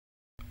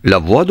La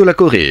voix de la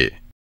Corée.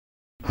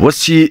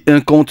 Voici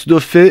un conte de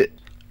fées,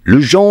 le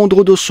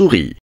gendre de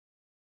souris.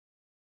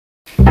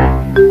 Il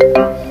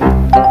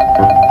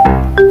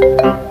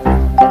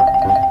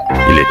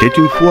était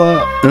une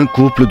fois un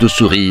couple de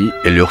souris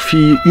et leur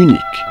fille unique.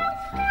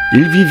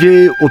 Ils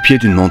vivaient au pied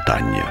d'une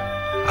montagne.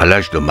 À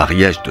l'âge de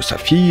mariage de sa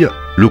fille,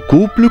 le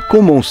couple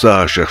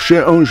commença à chercher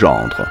un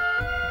gendre.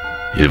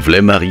 Il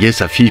voulait marier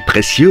sa fille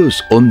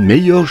précieuse au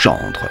meilleur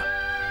gendre.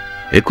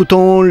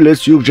 Écoutant les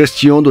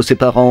suggestions de ses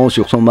parents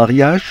sur son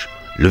mariage,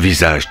 le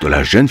visage de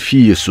la jeune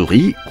fille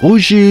souris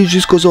rougit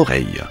jusqu'aux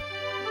oreilles.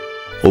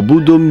 Au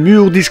bout de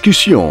mûres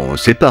discussions,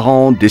 ses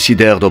parents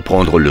décidèrent de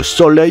prendre le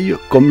soleil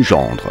comme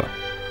gendre.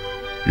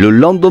 Le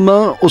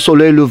lendemain, au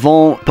soleil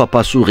levant,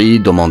 papa souris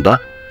demanda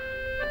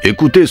 «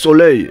 Écoutez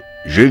soleil,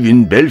 j'ai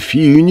une belle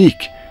fille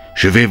unique.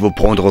 Je vais vous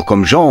prendre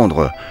comme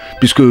gendre,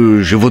 puisque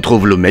je vous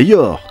trouve le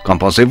meilleur. Qu'en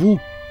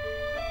pensez-vous »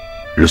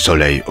 Le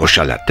soleil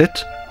hocha la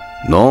tête.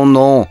 « Non,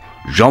 non,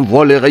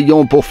 j'envoie les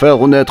rayons pour faire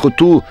renaître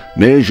tout,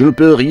 mais je ne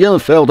peux rien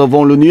faire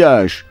devant le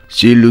nuage.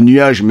 Si le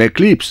nuage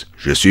m'éclipse,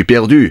 je suis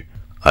perdu.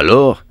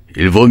 Alors,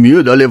 il vaut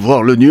mieux d'aller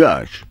voir le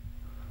nuage. »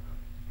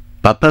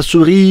 Papa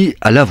souris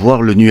alla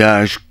voir le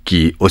nuage,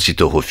 qui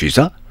aussitôt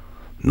refusa.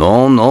 «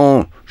 Non,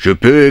 non, je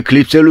peux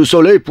éclipser le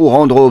soleil pour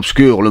rendre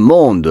obscur le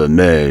monde,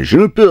 mais je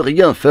ne peux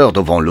rien faire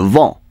devant le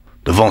vent.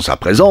 Devant sa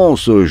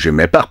présence, je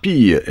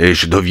m'éparpille et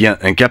je deviens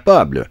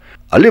incapable.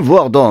 Allez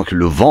voir donc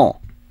le vent. »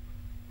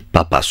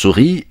 Papa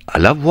souris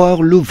alla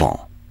voir le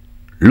vent.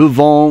 Le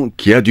vent,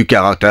 qui a du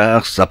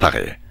caractère,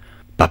 s'apparaît.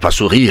 Papa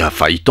souris a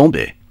failli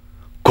tomber.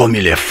 Comme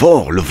il est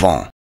fort, le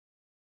vent!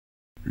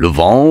 Le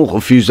vent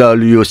refusa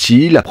lui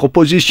aussi la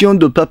proposition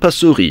de papa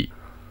souris.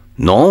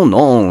 Non,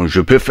 non,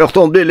 je peux faire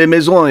tomber les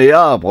maisons et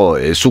arbres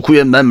et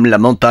secouer même la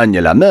montagne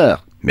et la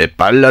mer, mais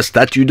pas la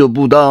statue de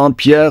Bouddha en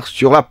pierre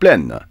sur la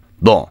plaine.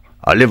 Bon,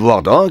 allez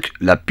voir donc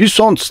la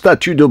puissante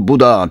statue de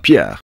Bouddha en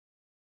pierre.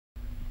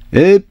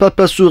 Et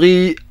papa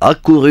souris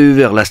accourut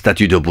vers la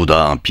statue de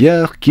Bouddha en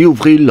pierre qui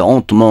ouvrit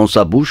lentement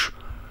sa bouche.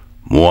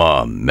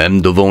 Moi,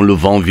 même devant le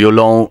vent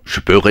violent,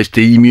 je peux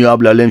rester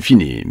immuable à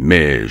l'infini,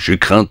 mais je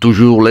crains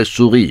toujours les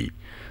souris.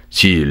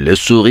 Si les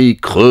souris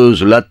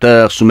creusent la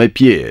terre sous mes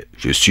pieds,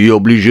 je suis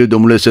obligé de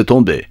me laisser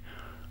tomber.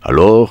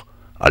 Alors,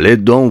 allez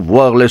donc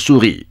voir les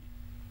souris.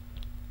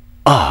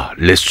 Ah,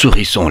 les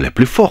souris sont les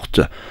plus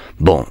fortes.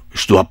 Bon,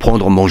 je dois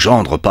prendre mon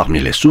gendre parmi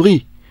les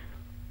souris.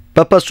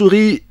 Papa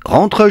souris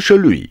rentra chez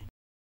lui.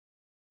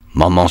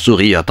 Maman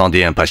souris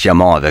attendait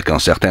impatiemment avec un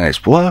certain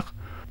espoir.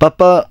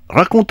 Papa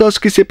raconta ce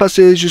qui s'est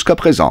passé jusqu'à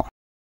présent.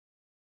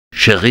 «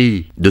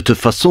 Chérie, de toute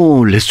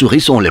façon, les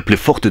souris sont les plus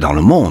fortes dans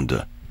le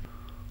monde. »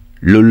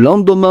 Le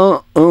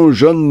lendemain, un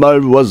jeune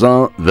mâle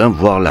voisin vint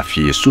voir la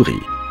fille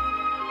souris.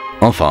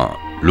 Enfin,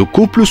 le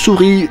couple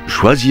souris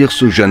choisirent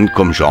ce jeune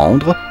comme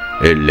gendre,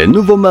 et les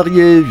nouveaux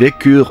mariés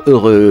vécurent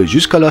heureux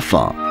jusqu'à la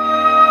fin.